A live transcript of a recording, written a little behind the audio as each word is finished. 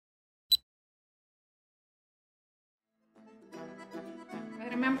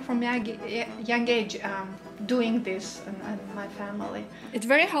from young age doing this in my family. It's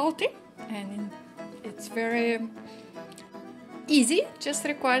very healthy and it's very easy, just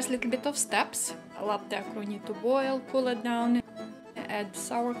requires a little bit of steps. Lapteak we need to boil, cool it down, add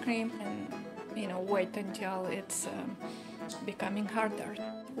sour cream and wait until it's becoming harder.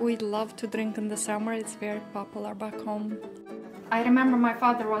 We love to drink in the summer, it's very popular back home. I remember my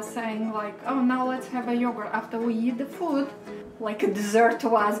father was saying like, oh, now let's have a yogurt after we eat the food, like a dessert to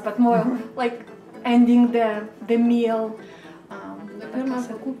us, but more like ending the meal.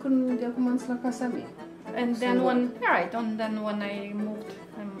 And then when I moved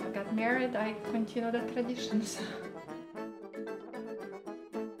and got married, I continued the traditions.